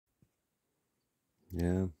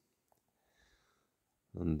Yeah,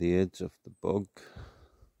 on the edge of the bog.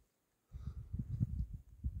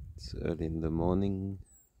 It's early in the morning.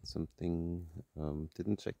 Something,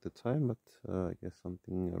 didn't check the time, but I guess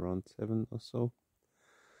something around 7 or so.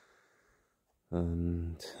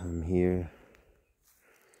 And I'm here.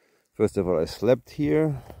 First of all, I slept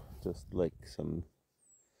here, just like some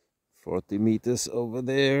 40 meters over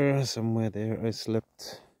there, somewhere there I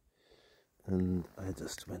slept. And I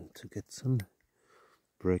just went to get some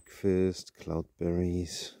breakfast,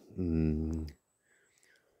 cloudberries. And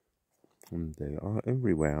they are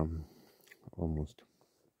everywhere, almost.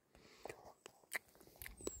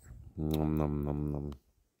 Nom nom nom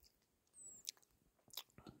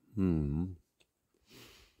nom.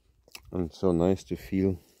 And so nice to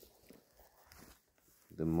feel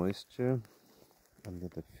the moisture under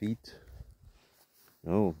the feet.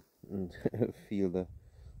 Oh, and feel the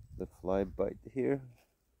fly bite here.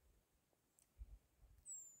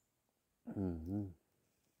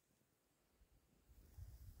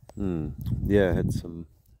 Yeah, I had some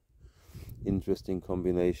interesting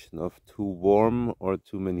combination of too warm or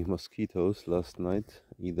too many mosquitoes last night.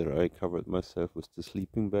 Either I covered myself with the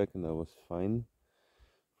sleeping bag and I was fine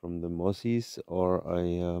from the mozzies, or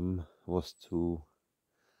I was too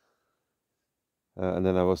and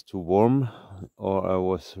then I was too warm, or I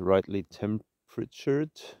was rightly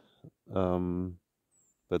temperatured,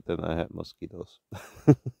 but then I had mosquitoes.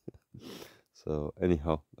 So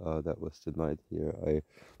anyhow, that was the night here. I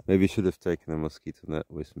maybe should have taken a mosquito net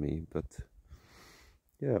with me, but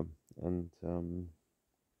yeah. And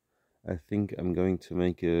I think I'm going to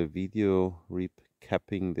make a video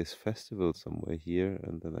recapping this festival somewhere here,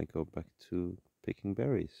 and then I go back to picking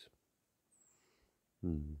berries.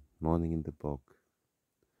 Morning in the bog.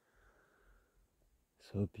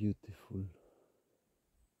 So beautiful.